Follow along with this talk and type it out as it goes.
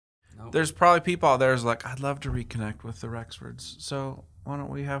there's probably people out there who's like, I'd love to reconnect with the Rexfords. So why don't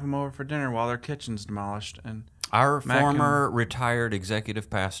we have them over for dinner while their kitchen's demolished? And our former retired executive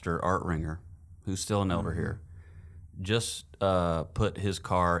pastor, Art Ringer, who's still an elder here, just put his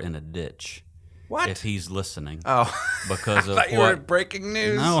car in a ditch. What? If he's listening. Oh. Because of I thought you were breaking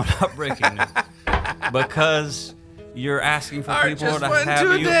news. No, not breaking news. Because you're asking for people to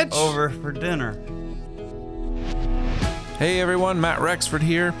have you over for dinner. Hey everyone, Matt Rexford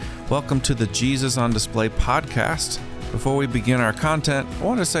here. Welcome to the Jesus on Display podcast. Before we begin our content, I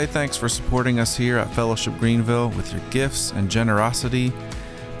want to say thanks for supporting us here at Fellowship Greenville with your gifts and generosity.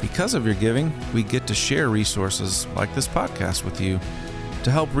 Because of your giving, we get to share resources like this podcast with you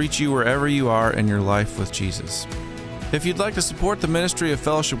to help reach you wherever you are in your life with Jesus. If you'd like to support the ministry of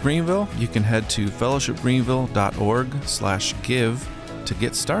Fellowship Greenville, you can head to fellowshipgreenville.org/give to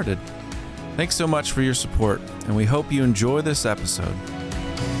get started. Thanks so much for your support, and we hope you enjoy this episode.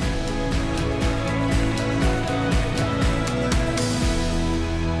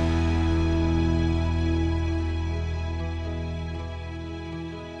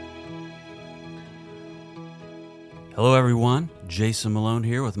 Hello, everyone. Jason Malone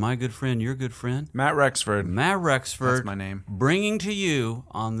here with my good friend, your good friend, Matt Rexford. Matt Rexford. That's my name. Bringing to you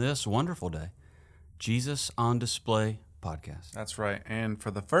on this wonderful day, Jesus on Display podcast. That's right. And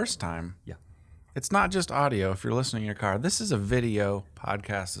for the first time, Yeah. it's not just audio if you're listening in your car. This is a video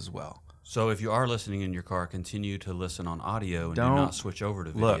podcast as well. So if you are listening in your car, continue to listen on audio and do not switch over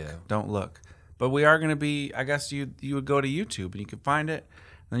to video. Don't look. But we are going to be, I guess you would go to YouTube and you could find it.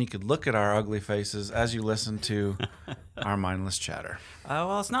 Then you could look at our ugly faces as you listen to our mindless chatter.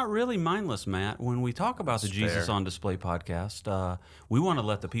 Well, it's not really mindless, Matt. When we talk about the Jesus on Display podcast, we want to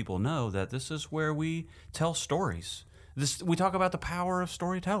let the people know that this is where we tell stories. We talk about the power of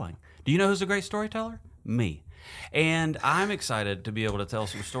storytelling. Do you know who's a great storyteller? Me. And I'm excited to be able to tell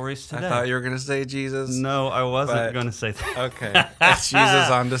some stories today. I thought you were going to say Jesus. No, I wasn't going to say that. Okay. That's Jesus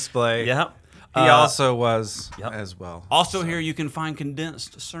on Display. Yep. He also was as well. Also here you can find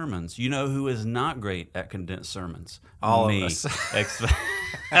condensed sermons. You know who is not great at condensed sermons? All Me. of us.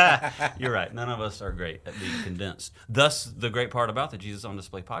 You're right. None of us are great at being condensed. Thus, the great part about the Jesus on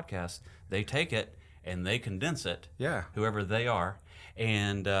Display podcast, they take it and they condense it, whoever they are,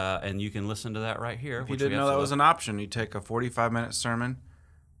 and you can listen to that right here. If you didn't know that was an option, you take a 45-minute sermon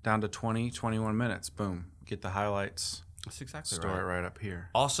down to 20, 21 minutes. Boom. Get the highlights. That's exactly right. Store it right up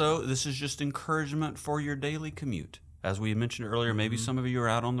here. Also, this is just encouragement for your daily commute. As we mentioned earlier, maybe some of you are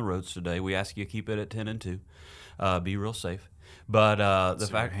out on the roads today. We ask you to keep it at 10 and 2. Be real safe. But the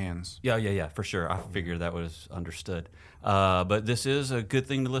fact, hands. Yeah, for sure. I figured that was understood. But this is a good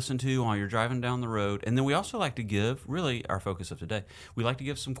thing to listen to while you're driving down the road. And then we also like to give, really our focus of today, we like to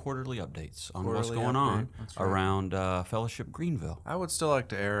give some quarterly updates on what's going on around Fellowship Greenville. I would still like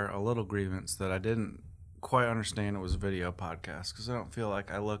to air a little grievance that I didn't quite understand it was a video podcast because I don't feel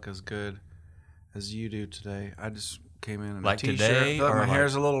like I look as good as you do today. I just came in a t-shirt. Today, I feel like my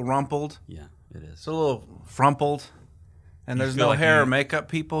hair's a little rumpled. Yeah, it is. It's a little frumpled. And there's no hair or makeup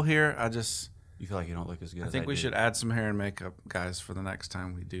people here. You feel like you don't look as good as I think we should add some hair and makeup, guys, for the next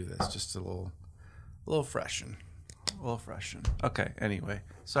time we do this. Just a little freshen. Okay, anyway.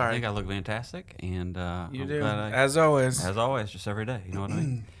 Sorry. I think I look fantastic. And you do. As always. As always, just every day. You know what I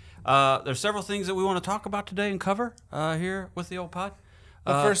mean? There's several things that we want to talk about today and cover here with the old pod.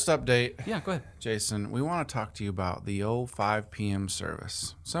 The first update. Yeah, go ahead. Jason, we want to talk to you about the old 5 p.m.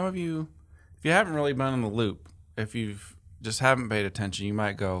 service. Some of you, if you haven't really been in the loop, if you just haven't paid attention, you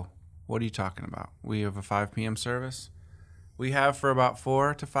might go, what are you talking about? We have a 5 p.m. service? We have for about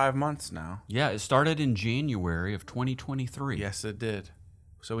 4 to 5 months now. Yeah, it started in January of 2023. Yes, it did.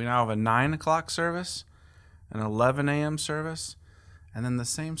 So we now have a 9 o'clock service, an 11 a.m. service, and then the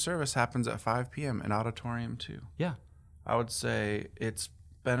same service happens at 5 p.m. in Auditorium 2. Yeah. I would say its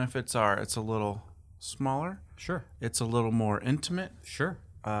benefits are it's a little smaller. Sure. It's a little more intimate. Sure.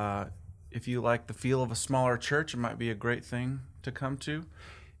 If you like the feel of a smaller church, it might be a great thing to come to.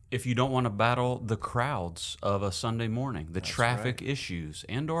 If you don't want to battle the crowds of a Sunday morning, the traffic issues,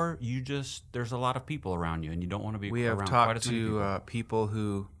 and or there's a lot of people around you and you don't want to be around quite as many people. We have talked to people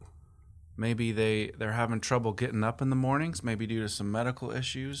who maybe they're having trouble getting up in the mornings, maybe due to some medical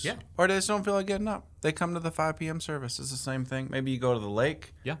issues. Yeah. Or they just don't feel like getting up. They come to the 5 p.m. service. It's the same thing. Maybe you go to the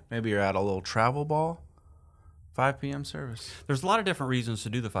lake. Yeah. Maybe you're at a little travel ball. 5 p.m. service. There's a lot of different reasons to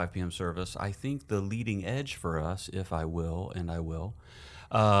do the 5 p.m. service. I think the leading edge for us, if I will, and I will,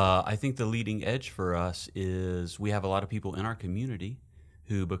 I think the leading edge for us is we have a lot of people in our community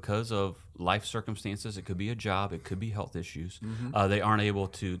who, because of life circumstances, it could be a job, it could be health issues, they aren't able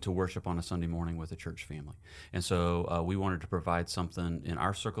to worship on a Sunday morning with a church family. And so we wanted to provide something in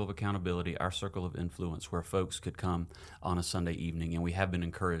our circle of accountability, our circle of influence, where folks could come on a Sunday evening. And we have been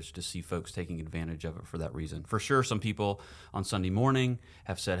encouraged to see folks taking advantage of it for that reason. For sure, some people on Sunday morning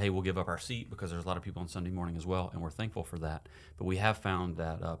have said, hey, we'll give up our seat, because there's a lot of people on Sunday morning as well, and we're thankful for that. But we have found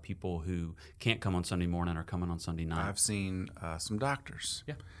that people who can't come on Sunday morning are coming on Sunday night. I've seen some doctors.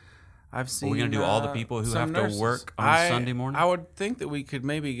 Yeah. I've seen. Are we going to do all the people who have nurses. to work on Sunday morning? I would think that we could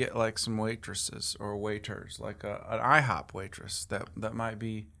maybe get like some waitresses or waiters, like an IHOP waitress that might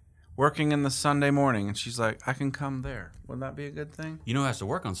be working in the Sunday morning, and she's like, I can come there. Wouldn't that be a good thing? You know who has to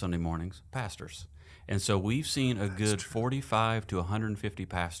work on Sunday mornings? Pastors. And so we've seen a good 45 to 150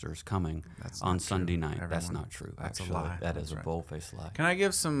 pastors coming on Sunday night. Everyone. That's not true. That's actually. a lie. That That's is right. a bold-faced lie. Can I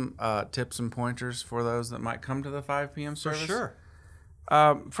give some tips and pointers for those that might come to the 5 p.m. For service? sure.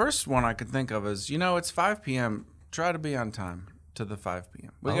 First one I could think of is, it's 5 p.m. Try to be on time to the 5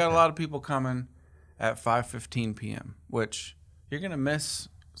 p.m. We got a lot of people coming at 5:15 p.m., which you're going to miss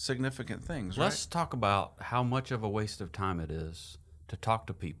significant things, right? Let's talk about how much of a waste of time it is to talk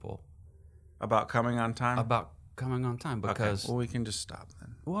to people About coming on time? about coming on time, because Okay. Well, we can just stop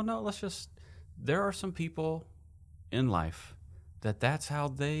then. well, no, there are some people in life that's how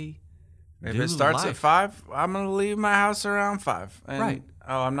they If do it starts life. at 5, I'm going to leave my house around 5. And, Right.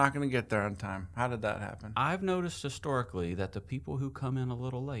 Oh, I'm not going to get there on time. How did that happen? I've noticed historically that the people who come in a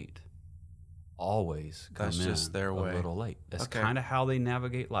little late always come That's in just their way. a little late. That's Okay. kind of how they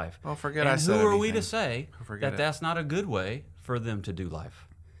navigate life. Well, forget and I said who are we anything. to say Forget that it. that's not a good way for them to do life?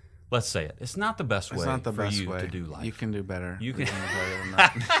 Let's say it. It's not the best It's way not the for best you way. to do life. You can do better. You can- do better than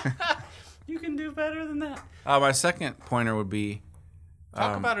that. You can do better than that. My second pointer would be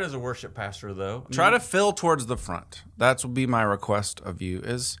Talk about it as a worship pastor, though. try to fill towards the front. That would be my request of you,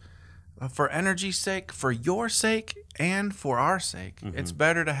 is for energy's sake, for your sake, and for our sake. It's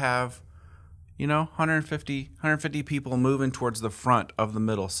better to have 150 people moving towards the front of the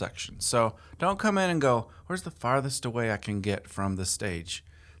middle section. So don't come in and go, where's the farthest away I can get from the stage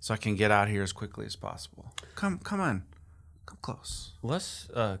so I can get out here as quickly as possible? Come on. Come close. Let's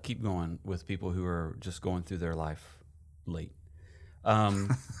keep going with people who are just going through their life late.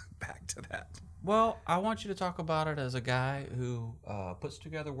 Back to that. Well, I want you to talk about it as a guy who puts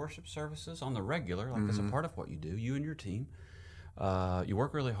together worship services on the regular, like it's a part of what you do, you and your team. You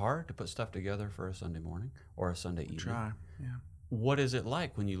work really hard to put stuff together for a Sunday morning or a Sunday evening. Try, yeah. What is it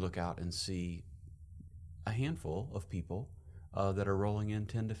like when you look out and see a handful of people that are rolling in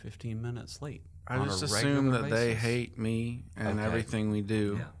 10 to 15 minutes late? I on just a assume regular that they basis? hate me and Okay. everything we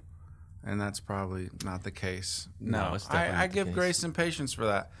do. Yeah. And that's probably not the case. No, it's definitely I not the give case. grace and patience for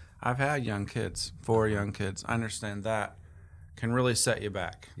that. I've had young kids, 4 young kids. I understand that can really set you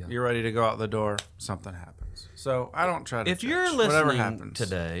back. Yeah. You're ready to go out the door, something happens. So I don't try to If judge. you're Whatever listening happens.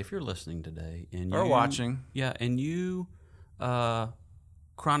 today, and Or you, watching. yeah, and you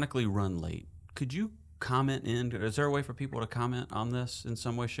chronically run late, could you comment in? Is there a way for people to comment on this in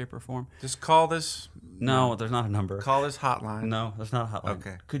some way, shape, or form? Just call this There's not a number. call this hotline. No, there's not a hotline.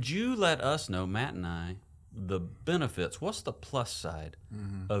 Okay. Could you let us know, Matt and I, the benefits? What's the plus side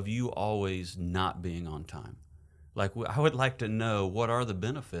of you always not being on time? Like, I would like to know, what are the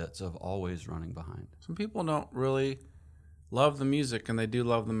benefits of always running behind? Some people don't really love the music, and they do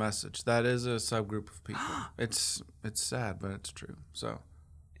love the message. That is a subgroup of people. It's sad, but it's true. So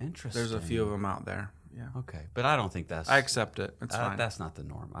Interesting. there's a few of them out there. Yeah. Okay, but I don't think that's. I accept it. It's fine. That's not the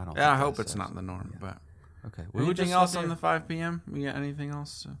norm. I don't. Yeah, I think hope that's it's not the norm. But Okay. anything else on the 5 p.m.? You got anything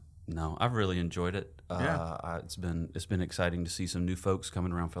else? No, I've really enjoyed it. Yeah. It's been exciting to see some new folks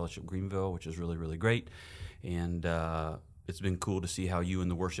coming around Fellowship Greenville, which is really, really great. And it's been cool to see how you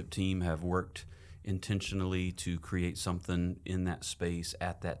and the worship team have worked intentionally to create something in that space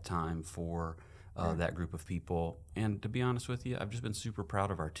at that time for that group of people. And to be honest with you, I've just been super proud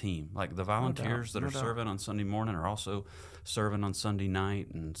of our team. Like the volunteers that are serving on Sunday morning are also serving on Sunday night,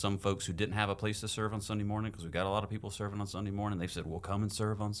 and some folks who didn't have a place to serve on Sunday morning, because we've got a lot of people serving on Sunday morning, they've said, we'll come and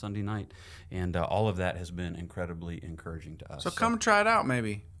serve on Sunday night. And all of that has been incredibly encouraging to us. So come try it out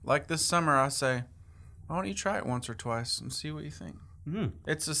maybe. Like this summer, I say, why don't you try it once or twice and see what you think?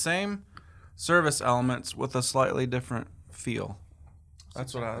 It's the same service elements with a slightly different feel.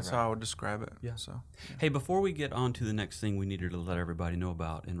 That's how I would describe it. Yeah. So Hey, before we get on to the next thing we needed to let everybody know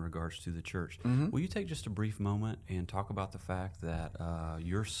about in regards to the church, will you take just a brief moment and talk about the fact that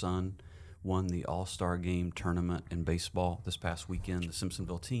your son won the All-Star Game tournament in baseball this past weekend, the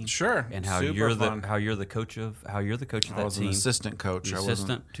Simpsonville team. Sure, and how super you're fun. the coach of that team. I was an assistant coach. The I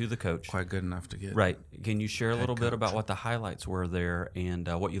assistant wasn't to the coach. quite good enough to get Right. Can you share a little bit coach. about what the highlights were there and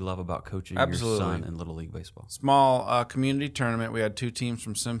what you love about coaching Absolutely. your son in Little League Baseball? Small community tournament. We had 2 teams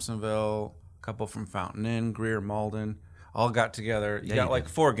from Simpsonville, a couple from Fountain Inn, Greer, Malden. All got together. You got like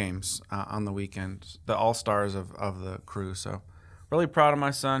 4 games on the weekend. The all-stars of the crew. So really proud of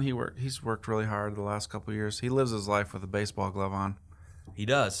my son. He's worked really hard the last couple of years. He lives his life with a baseball glove on. He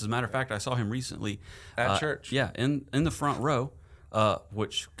does. As a matter of fact, I saw him recently At church. Yeah, in the front row,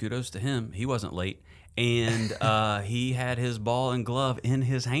 which kudos to him. He wasn't late. And he had his ball and glove in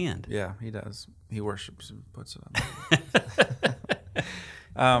his hand. Yeah, he does. He worships and puts it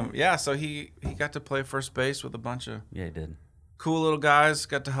on. So he got to play first base with a bunch of Yeah, he did. cool little guys.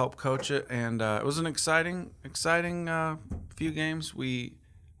 Got to help coach it, and it was an exciting few games. We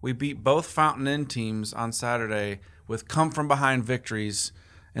beat both Fountain Inn teams on Saturday with come-from-behind victories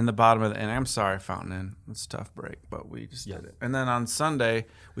in the bottom of the inning. I'm sorry, Fountain Inn. It's a tough break, but we just did it. And then on Sunday,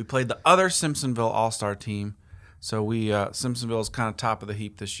 we played the other Simpsonville All-Star team. So Simpsonville is kind of top of the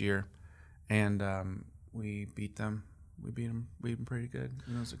heap this year, and we beat them. We beat them pretty good.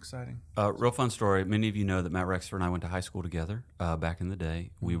 It was exciting. Real fun story. Many of you know that Matt Rexford and I went to high school together back in the day.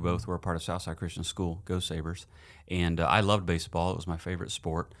 We both were a part of Southside Christian School, Go Sabres. And I loved baseball. It was my favorite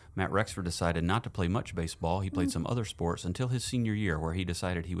sport. Matt Rexford decided not to play much baseball. He played some other sports until his senior year, where he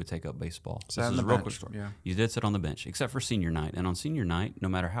decided he would take up baseball. Sat This on is the a real bench, quick story. yeah. You did sit on the bench, except for senior night. And on senior night, no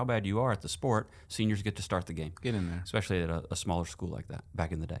matter how bad you are at the sport, seniors get to start the game. Get in there. Especially at a smaller school like that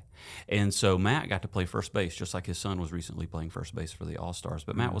back in the day. And so Matt got to play first base, just like his son was recently playing first base for the All-Stars.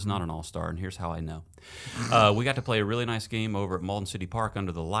 But Matt was not an All-Star, and here's how I know. We got to play a really nice game over at Malden City Park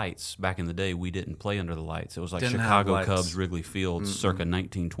under the lights. Back in the day, we didn't play under the lights. It was like Didn't have Chicago lights. Cubs, Wrigley Field, circa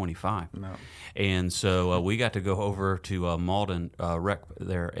 1925. No. And so we got to go over to Malden Rec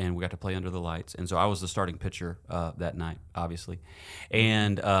there, and we got to play under the lights. And so I was the starting pitcher that night, obviously.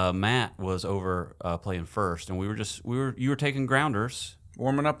 And Matt was over playing first, and you were taking grounders.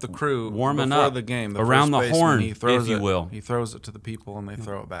 Warming up the crew Warming before up the game. around first the baseman, horn, he throws if you it, will. He throws it to the people, and they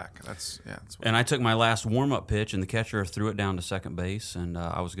throw it back. That's what And I took my last warm-up pitch, and the catcher threw it down to second base, and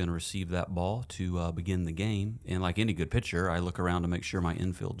I was going to receive that ball to begin the game. And like any good pitcher, I look around to make sure my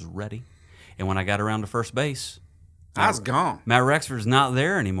infield's ready. And when I got around to first base, I was gone. Matt Rexford's not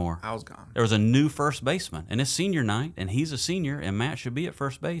there anymore. I was gone. There was a new first baseman, and it's senior night, and he's a senior, and Matt should be at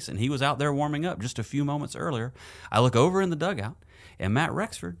first base, and he was out there warming up just a few moments earlier. I look over in the dugout, and Matt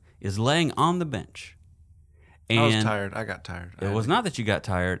Rexford is laying on the bench. And I was tired. I got tired. it was not that you got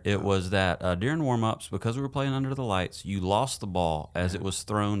tired. It was that during warm-ups, because we were playing under the lights, you lost the ball as it was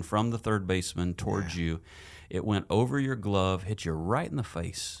thrown from the third baseman towards you. It went over your glove, hit you right in the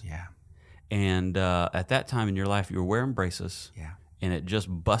face. Yeah. And at that time in your life, you were wearing braces. Yeah. And it just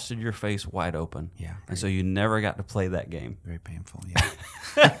busted your face wide open. Yeah. And so you never got to play that game. Very painful.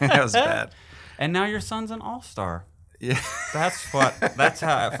 Yeah. That was bad. And now your son's an all-star. Yeah. That's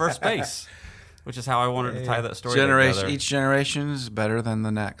how at first base, which is how I wanted to tie that story together. Each generation is better than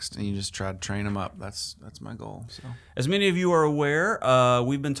the next, and you just try to train them up. That's my goal. So. As many of you are aware,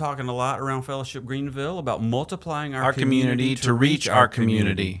 we've been talking a lot around Fellowship Greenville about multiplying our community to reach our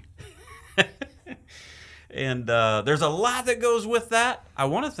community. And there's a lot that goes with that. I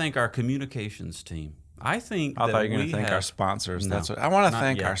want to thank our communications team. I thought you were going to thank our sponsors. No, That's what I want to not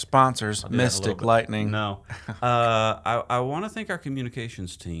thank. yet. Our sponsors, I'll do that in a little Mystic bit. Lightning. No, I want to thank our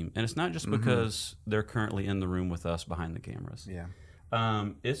communications team, and it's not just because they're currently in the room with us behind the cameras. Yeah.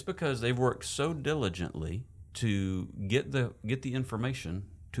 It's because they've worked so diligently to get the information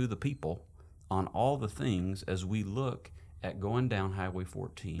to the people on all the things as we look at going down Highway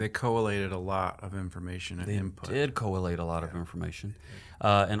 14. They collated a lot of information and input. Did collate a lot of information,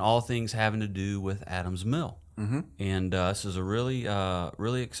 and all things having to do with Adams Mill. Mm-hmm. And this is a really,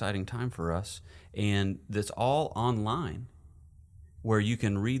 really exciting time for us. And it's all online, where you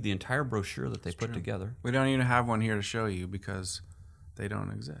can read the entire brochure that they put together. We don't even have one here to show you because they don't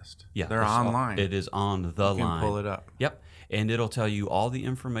exist. Yeah, they're online. It is on the line. You can pull it up. Yep. And it'll tell you all the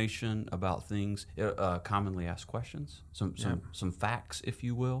information about things, commonly asked questions, some facts, if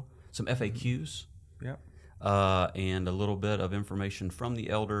you will, some FAQs. Yep. And a little bit of information from the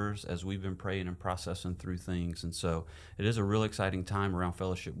elders as we've been praying and processing through things. And so it is a real exciting time around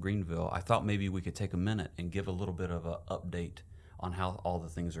Fellowship Greenville. I thought maybe we could take a minute and give a little bit of an update on how all the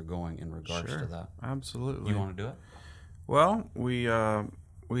things are going in regards to that. Absolutely. You want to do it? Well, we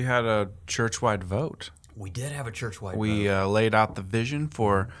had a church-wide vote. We did have a church-wide We vote. laid out the vision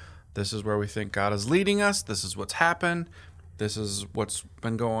for this is where we think God is leading us. This is what's happened. this is what's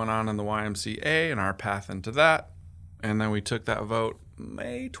been going on in the YMCA and our path into that. And then we took that vote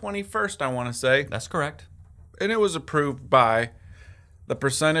May 21st, I want to say. That's correct. And it was approved by the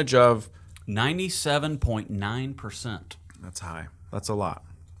percentage of 97.9%. That's high. That's a lot.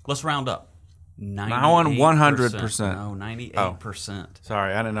 Let's round up. 98%. Now on 100%. No, 98%.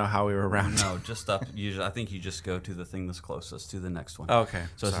 Sorry, I didn't know how we were rounding. No, just up. Usually, I think you just go to the thing that's closest to the next one. Okay.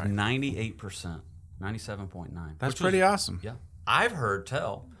 So sorry. It's 98%, 97.9. That's pretty awesome. Yeah. I've heard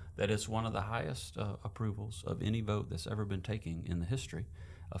tell that it's one of the highest approvals of any vote that's ever been taken in the history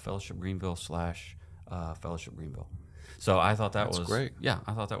of Fellowship Greenville / Fellowship Greenville. So I thought that was great. Yeah,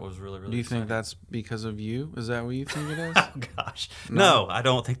 I thought that was really, really Do you exciting. think that's because of you? Is that what you think it is? Oh, gosh. No, I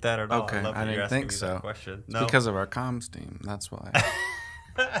don't think that at all. Okay, love that I you're didn't asking think me so. that question. It's No. because of our comms team. That's why.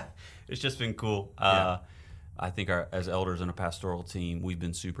 It's just been cool. Yeah. I think as elders in a pastoral team, we've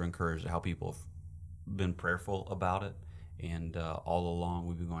been super encouraged at how people have been prayerful about it. And all along,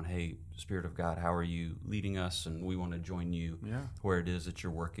 we've been going, hey, Spirit of God, how are you leading us? And we want to join you where it is that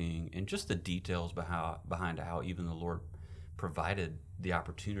you're working. And just the details behind how even the Lord provided the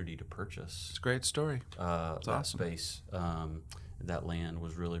opportunity to purchase. It's a great story. That awesome. space, that land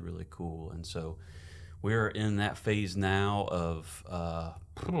was really, really cool. And so we're in that phase now of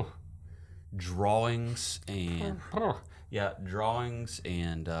drawings and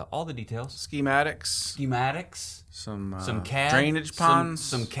all the details. Schematics. Some CAD, drainage ponds.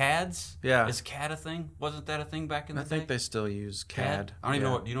 some CADs. Yeah. Is CAD a thing? Wasn't that a thing back in the I day? think they still use CAD. I don't even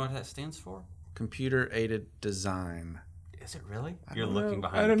know what. Do you know what that stands for? Computer aided design. Is it really? You're looking know.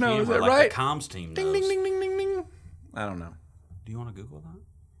 behind I don't the know. camera Is that like right? the comms team Ding, knows. ding, ding, ding, ding, ding. I don't know. Do you want to Google that?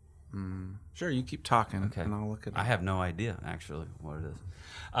 Sure, you keep talking, Okay. and I'll look at it. I have no idea, actually, what it is.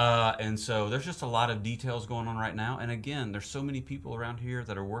 And so there's just a lot of details going on right now. And again, there's so many people around here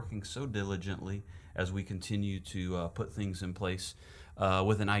that are working so diligently as we continue to put things in place.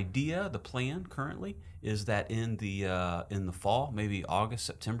 With an idea, the plan currently is that in the fall, maybe August,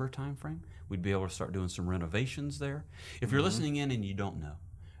 September timeframe, we'd be able to start doing some renovations there. If you're listening in and you don't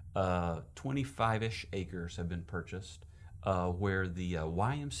know, 25-ish acres have been purchased where the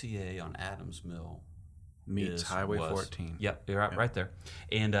YMCA on Adams Mill meets Highway 14. Yep, you're right there.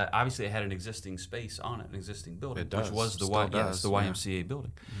 And obviously it had an existing space on it, an existing building, It does. which was the Still does, the YMCA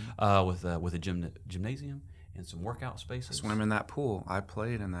building with a gymnasium and some workout spaces. Swim in that pool. I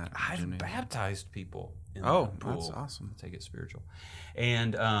played in that. I've gymnasium. baptized people in Oh, that pool. that's awesome. Take it spiritual.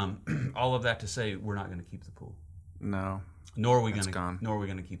 And all of that to say, we're not going to keep the pool. No. Nor are we It's going gone. to. Nor are we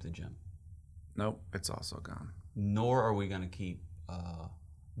going to keep the gym. Nope. It's also gone. Nor are we going to keep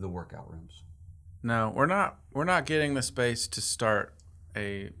the workout rooms. No, we're not. We're not getting the space to start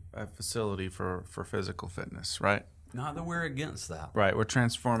a facility for physical fitness, right? Not that we're against that. Right. We're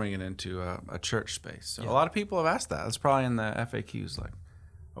transforming it into a church space. So Yeah. a lot of people have asked that. It's probably in the FAQs, like,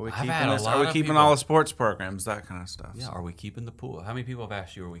 are we I've keeping had a this? lot Are we of keeping people- all the sports programs? That kind of stuff. Yeah. So Are we keeping the pool? How many people have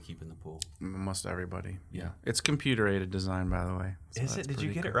asked you, are we keeping the pool? almost everybody. Yeah. It's computer aided design, by the way. So Is it? that's Did you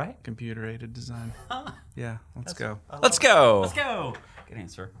pretty get it cool. right? Computer aided design. Yeah. Let's go. I love Let's it. go. Let's go. Good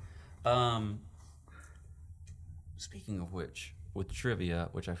answer. Speaking of which, with trivia,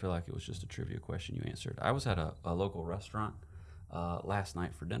 which I feel like it was just a trivia question you answered, I was at a local restaurant last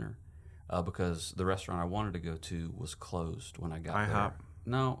night for dinner because the restaurant I wanted to go to was closed when I got there. IHOP.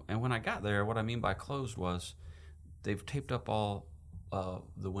 No, and when I got there, what I mean by closed was they've taped up all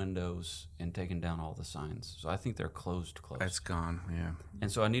the windows and taken down all the signs. So I think they're closed. It's gone. Yeah.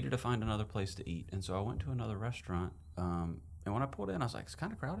 And so I needed to find another place to eat. And so I went to another restaurant. And when I pulled in, I was like, it's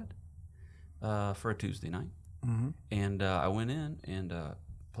kind of crowded for a Tuesday night. Mm-hmm. And I went in and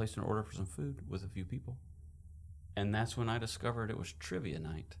placed an order for some food with a few people. And that's when I discovered it was trivia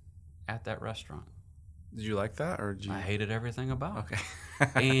night at that restaurant. Did you like that, or did you? I hated everything about it.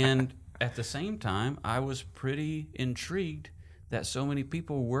 Okay. And at the same time, I was pretty intrigued that so many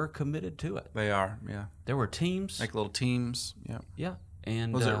people were committed to it. They are. Yeah. There were teams. Like little teams. Yeah. Yeah.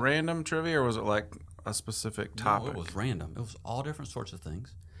 And Was it random trivia, or was it like a specific topic? No, it was random. It was all different sorts of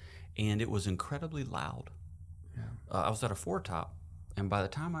things. And it was incredibly loud. Yeah. I was at a four-top, and by the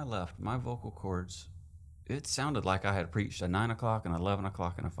time I left, my vocal cords, it sounded like I had preached at 9 o'clock and 11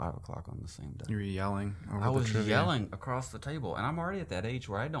 o'clock and 5 o'clock on the same day. You were yelling over I the was trivia. yelling across the table, and I'm already at that age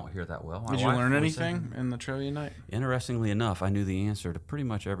where I don't hear that well. My Did you wife learn was anything saying- in the trivia night? Interestingly enough, I knew the answer to pretty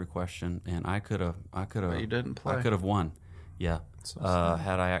much every question, and I could have. But you didn't play. I could have won. Yeah, So sad.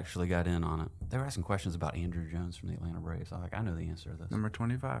 had I actually got in on it. They were asking questions about Andrew Jones from the Atlanta Braves. I was like, I know the answer to this. Number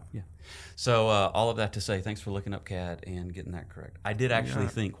 25. Yeah. So all of that to say, thanks for looking up CAD and getting that correct. I did actually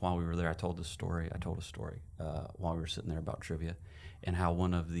think while we were there, I told a story while we were sitting there about trivia and how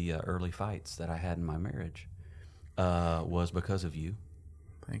one of the early fights that I had in my marriage was because of you.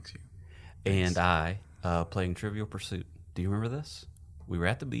 Thanks you. And I playing Trivial Pursuit. Do you remember this? We were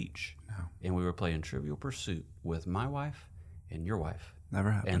at the beach, and we were playing Trivial Pursuit with my wife and your wife.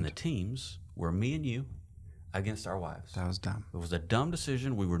 Never happened. And the teams were me and you against our wives. That was dumb. It was a dumb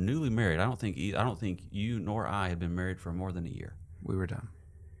decision. We were newly married. I don't think you nor I had been married for more than a year. We were dumb.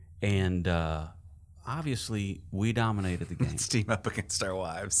 And obviously, we dominated the game. Let's team up against our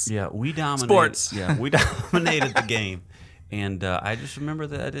wives. Yeah, we dominated. Sports. Yeah, we dominated the game. And I just remember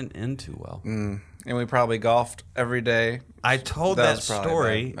that didn't end too well. And we probably golfed every day. I told that was probably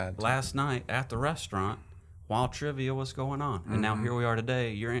story bad last night at the restaurant while trivia was going on. And now here we are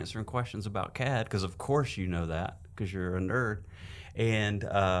today. You're answering questions about CAD because, of course, you know that because you're a nerd. And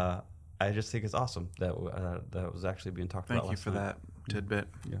I just think it's awesome that that was actually being talked about Thank you last for night. that tidbit.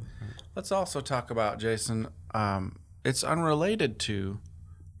 Yeah. Let's also talk about, Jason, it's unrelated to,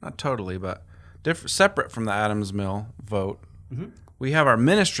 not totally, but separate from the Adams Mill vote. Mm-hmm. We have our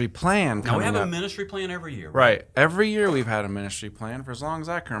ministry plan coming Now, we have up. a ministry plan every year. Right. Every year we've had a ministry plan for as long as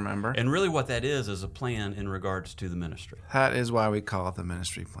I can remember. And really what that is a plan in regards to the ministry. That is why we call it the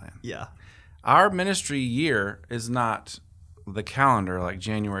ministry plan. Yeah. Our ministry year is not the calendar like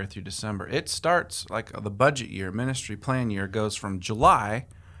January through December. It starts like the budget year. Ministry plan year goes from July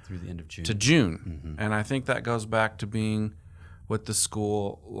Through the end of June. to June. And I think that goes back to being with the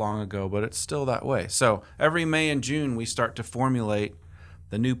school long ago, but it's still that way. So every May and June, we start to formulate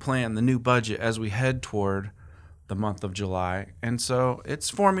the new plan, the new budget as we head toward the month of July. And so it's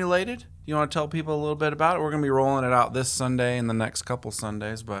formulated. You want to tell people a little bit about it? We're going to be rolling it out this Sunday and the next couple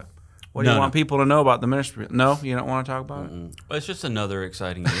Sundays, but what do you want people to know about the ministry? No, you don't want to talk about it? Well, it's just another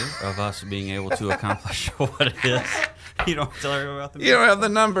exciting year of us being able to accomplish what it is. You don't tell everybody about the ministry. You don't have the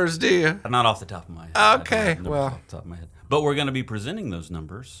numbers, do you? Not off the top of my head. Okay, well. Off the top of my head. But we're going to be presenting those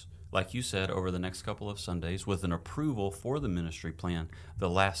numbers, like you said, over the next couple of Sundays with an approval for the ministry plan the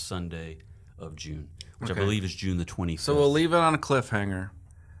last Sunday of June, which I believe is June the 25th. So we'll leave it on a cliffhanger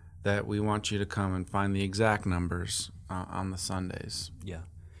that we want you to come and find the exact numbers on the Sundays. Yeah.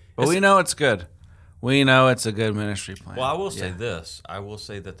 But we know it's good. We know it's a good ministry plan. Well, I will say this. I will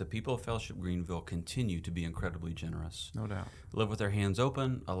say that the people of Fellowship Greenville continue to be incredibly generous. No doubt. Live with their hands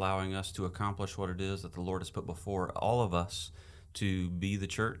open, allowing us to accomplish what it is that the Lord has put before all of us to be the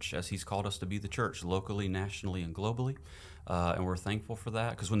church as He's called us to be the church, locally, nationally, and globally. And we're thankful for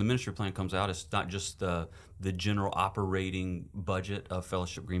that because when the ministry plan comes out, it's not just the general operating budget of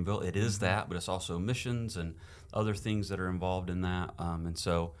Fellowship Greenville. It is that, but it's also missions and other things that are involved in that. And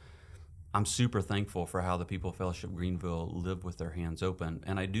so I'm super thankful for how the people of Fellowship Greenville live with their hands open.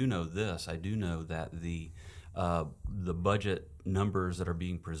 And I do know this. I do know that the budget numbers that are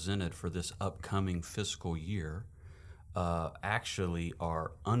being presented for this upcoming fiscal year actually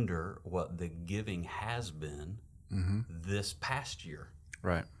are under what the giving has been this past year.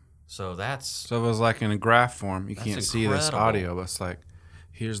 Right. So that's... So it was like in a graph form. You can't see this incredible. audio, but it's like,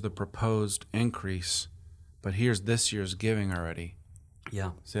 here's the proposed increase, but here's this year's giving already.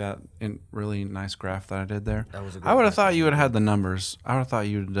 Yeah. See that really nice graph that I did there? That was a good I would have graph. thought you would have had the numbers. I would have thought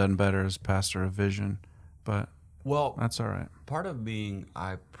you would have done better as pastor of vision, but Well, that's all right. part of being,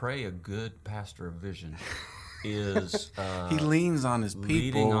 I pray, a good pastor of vision is... He leans on his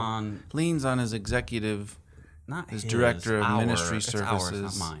people, leans on his executive, not his director of ministry it's services.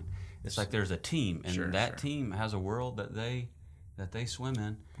 Ours, not mine. It's like there's a team, and that team has a world that they swim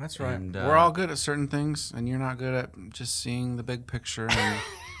in. That's right. And, we're all good at certain things, and you're not good at just seeing the big picture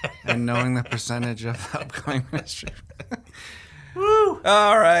and knowing the percentage of the upcoming ministry. Woo!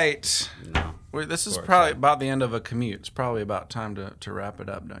 All right. No. This is probably about the end of a commute. It's probably about time to wrap it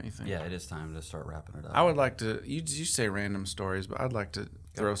up, don't you think? Yeah, it is time to start wrapping it up. I would like to, you say random stories, but I'd like to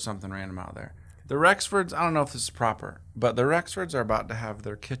throw something random out there. The Rexfords, I don't know if this is proper, but the Rexfords are about to have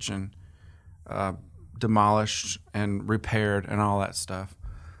their kitchen demolished and repaired and all that stuff.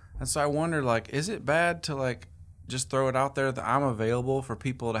 And so I wonder, is it bad to, just throw it out there that I'm available for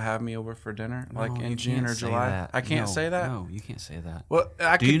people to have me over for dinner, in June or July? I can't say that? No, you can't say that. Well,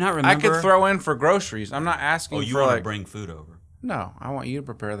 Do you not remember? I could throw in for groceries. I'm not asking Oh, you for, want to bring food over? No, I want you to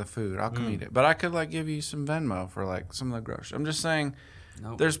prepare the food. I'll come eat it. But I could give you some Venmo for some of the groceries. I'm just saying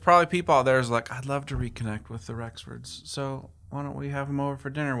there's probably people out there who's I'd love to reconnect with the Rexfords. So why don't we have them over for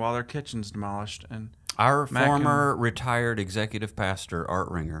dinner while their kitchen's demolished? And Our former retired executive pastor, Art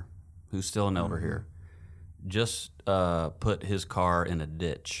Ringer, who's still an elder here, just put his car in a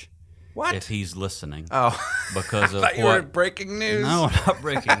ditch. What? If he's listening. Oh. Because of I thought you were breaking news. No, not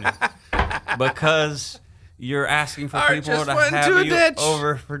breaking news. Because you're asking for Art people just to went have into a you ditch.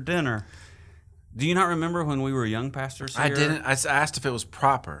 over for dinner. Do you not remember when we were young pastors here? I didn't. I asked if it was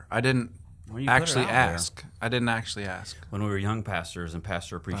proper. I didn't Well, actually ask. I didn't actually ask. When we were young pastors and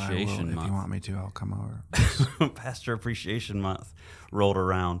Pastor Appreciation Month. If you want me to, I'll come over. Pastor Appreciation Month rolled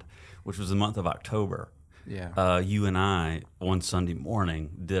around, which was the month of October. Yeah. You and I, one Sunday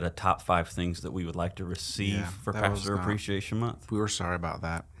morning, did a top 5 things that we would like to receive for Pastor Appreciation Month. We were sorry about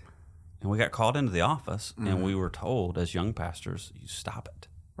that. And we got called into the office, and we were told, as young pastors, you stop it.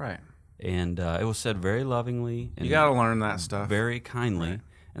 Right. And it was said very lovingly. And you got to learn that stuff. Very kindly. Right.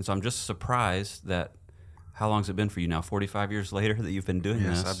 And so I'm just surprised that, how long has it been for you now? 45 years later that you've been doing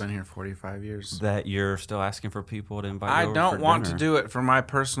this? Yes, I've been here 45 years. That you're still asking for people to invite you over for dinner. I don't want to do it for my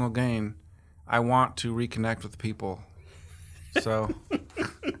personal gain. I want to reconnect with people. So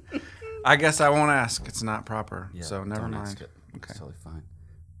I guess I won't ask. It's not proper. Yeah, so never don't mind. Ask it. Okay. It's totally fine.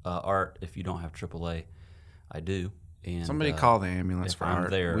 Art, if you don't have AAA, I do. And somebody call the ambulance for I'm Art.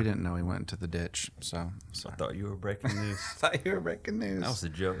 there, we didn't know he went into the ditch. So sorry. I thought you were breaking news. thought you were breaking news. That was the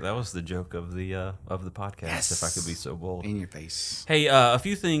joke. That was the joke of the podcast. Yes. If I could be so bold. In your face. Hey, a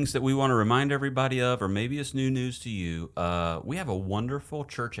few things that we want to remind everybody of, or maybe it's new news to you. We have a wonderful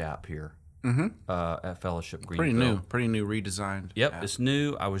church app here at Fellowship Greenville. Pretty new, redesigned. Yep, app. It's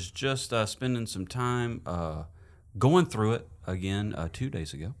new. I was just spending some time going through it again 2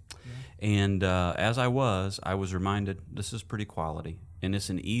 days ago. And as I was reminded this is pretty quality. And it's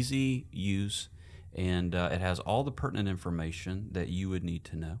an easy use, and it has all the pertinent information that you would need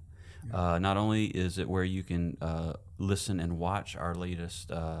to know. Not only is it where you can listen and watch our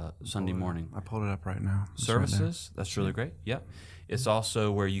latest Sunday morning I pulled it up right now. It's services. That's really great. Yep. It's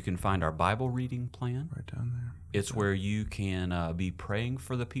also where you can find our Bible reading plan. right down there. It's where you can be praying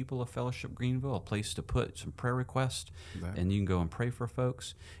for the people of Fellowship Greenville, a place to put some prayer requests, and you can go and pray for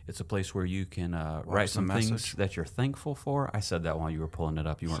folks. It's a place where you can write some things that you're thankful for. I said that while you were pulling it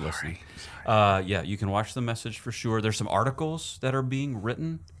up. You weren't listening. Yeah, you can watch the message for sure. There's some articles that are being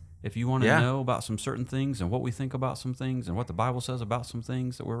written if you want to know about some certain things and what we think about some things and what the Bible says about some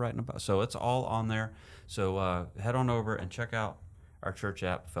things that we're writing about. So it's all on there. So head on over and check out our church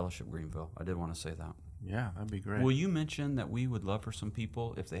app, Fellowship Greenville. I did want to say that. Yeah, that'd be great. Will you mention that we would love for some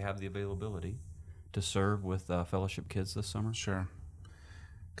people, if they have the availability, to serve with Fellowship Kids this summer? Sure.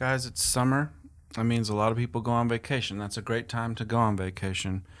 Guys, it's summer. That means a lot of people go on vacation. That's a great time to go on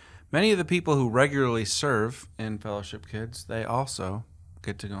vacation. Many of the people who regularly serve in Fellowship Kids, they also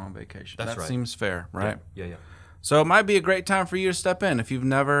get to go on vacation. That's right. That seems fair, right? Yeah. So it might be a great time for you to step in. If you've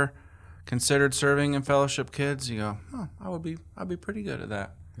never considered serving in Fellowship Kids, you go, I'd be pretty good at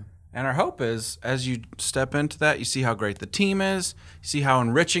that. Yeah. And our hope is, as you step into that, you see how great the team is, you see how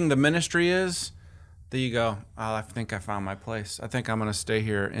enriching the ministry is, that you go, I think I found my place. I think I'm going to stay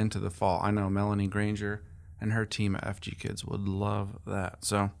here into the fall. I know Melanie Granger and her team at FG Kids would love that.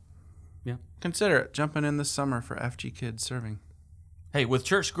 So consider it, jumping in this summer for FG Kids serving. Hey, with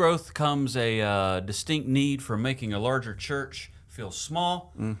church growth comes a distinct need for making a larger church feel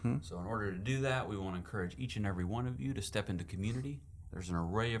small. Mm-hmm. So in order to do that, we want to encourage each and every one of you to step into community. There's an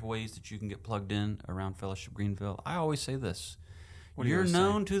array of ways that you can get plugged in around Fellowship Greenville. I always say this. You're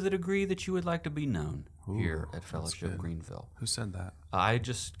known to the degree that you would like to be known here at Fellowship Greenville. Who said that? I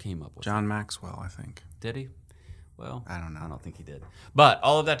just came up with John Maxwell, I think. Did he? Well, I don't know. I don't think he did. But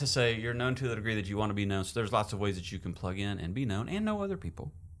all of that to say, you're known to the degree that you want to be known. So there's lots of ways that you can plug in and be known and know other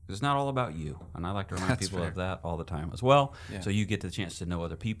people. It's not all about you. And I like to remind people of that all the time as well. Yeah. So you get the chance to know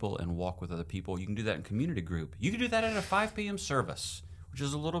other people and walk with other people. You can do that in community group. You can do that at a 5 p.m. service, which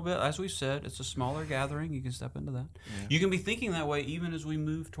is a little bit, as we said, it's a smaller gathering. You can step into that. Yeah. You can be thinking that way even as we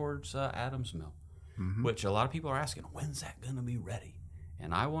move towards Adams Mill, which a lot of people are asking, when's that going to be ready?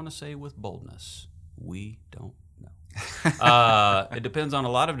 And I want to say with boldness, we don't know. It depends on a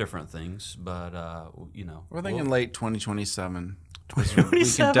lot of different things, but, we're thinking late 2027. We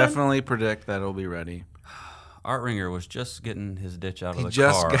can definitely predict that it'll be ready. Art Ringer was just getting his ditch out of the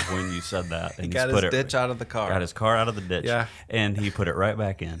car when you said that. And he got his ditch out of the car. Got his car out of the ditch. Yeah. And he put it right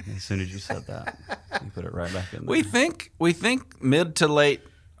back in as soon as you said that. He put it right back in there. We think mid to late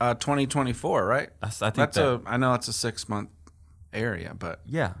 2024, right? I think I know it's a 6-month area, but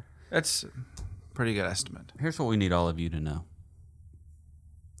yeah, it's a pretty good estimate. Here's what we need all of you to know.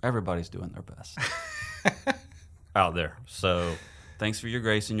 Everybody's doing their best out there. So thanks for your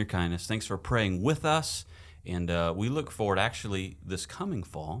grace and your kindness. Thanks for praying with us. And we look forward, actually, this coming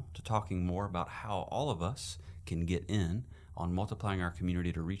fall to talking more about how all of us can get in on multiplying our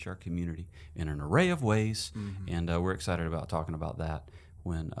community to reach our community in an array of ways. Mm-hmm. And we're excited about talking about that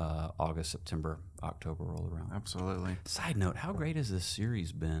when August, September, October roll around. Absolutely. Side note, how great has this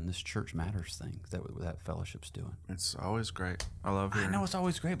series been, this Church Matters thing that Fellowship's doing? It's always great. I love it. I know it's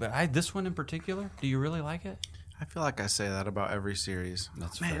always great, but this one in particular, do you really like it? I feel like I say that about every series.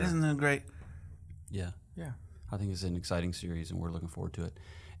 That's Man, fair. isn't it great? Yeah. Yeah. I think it's an exciting series, and we're looking forward to it.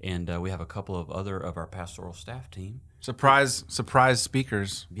 And we have a couple of other of our pastoral staff team. Surprise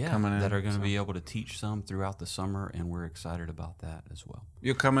speakers coming in. That are going to be able to teach some throughout the summer, and we're excited about that as well.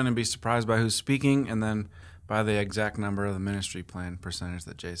 You'll come in and be surprised by who's speaking, and then by the exact number of the ministry plan percentage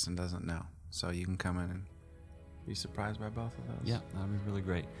that Jason doesn't know. So you can come in and be surprised by both of those. Yeah, that'd be really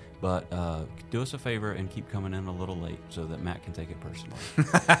great. But do us a favor and keep coming in a little late so that Matt can take it personally.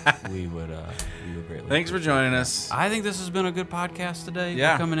 we would greatly. Thanks for joining us. I think this has been a good podcast today.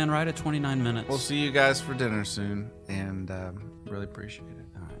 Yeah. We're coming in right at 29 minutes. We'll see you guys for dinner soon, and really appreciate it.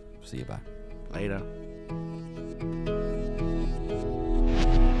 All right. See you. Bye. Later.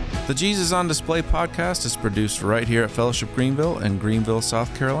 The Jesus on Display podcast is produced right here at Fellowship Greenville in Greenville,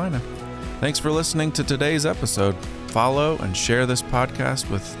 South Carolina. Thanks for listening to today's episode. Follow and share this podcast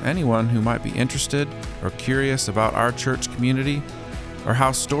with anyone who might be interested or curious about our church community or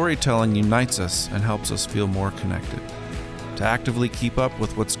how storytelling unites us and helps us feel more connected. To actively keep up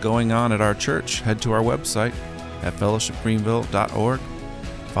with what's going on at our church, head to our website at fellowshipgreenville.org.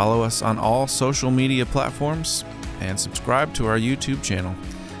 Follow us on all social media platforms and subscribe to our YouTube channel.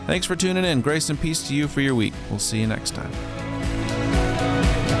 Thanks for tuning in. Grace and peace to you for your week. We'll see you next time.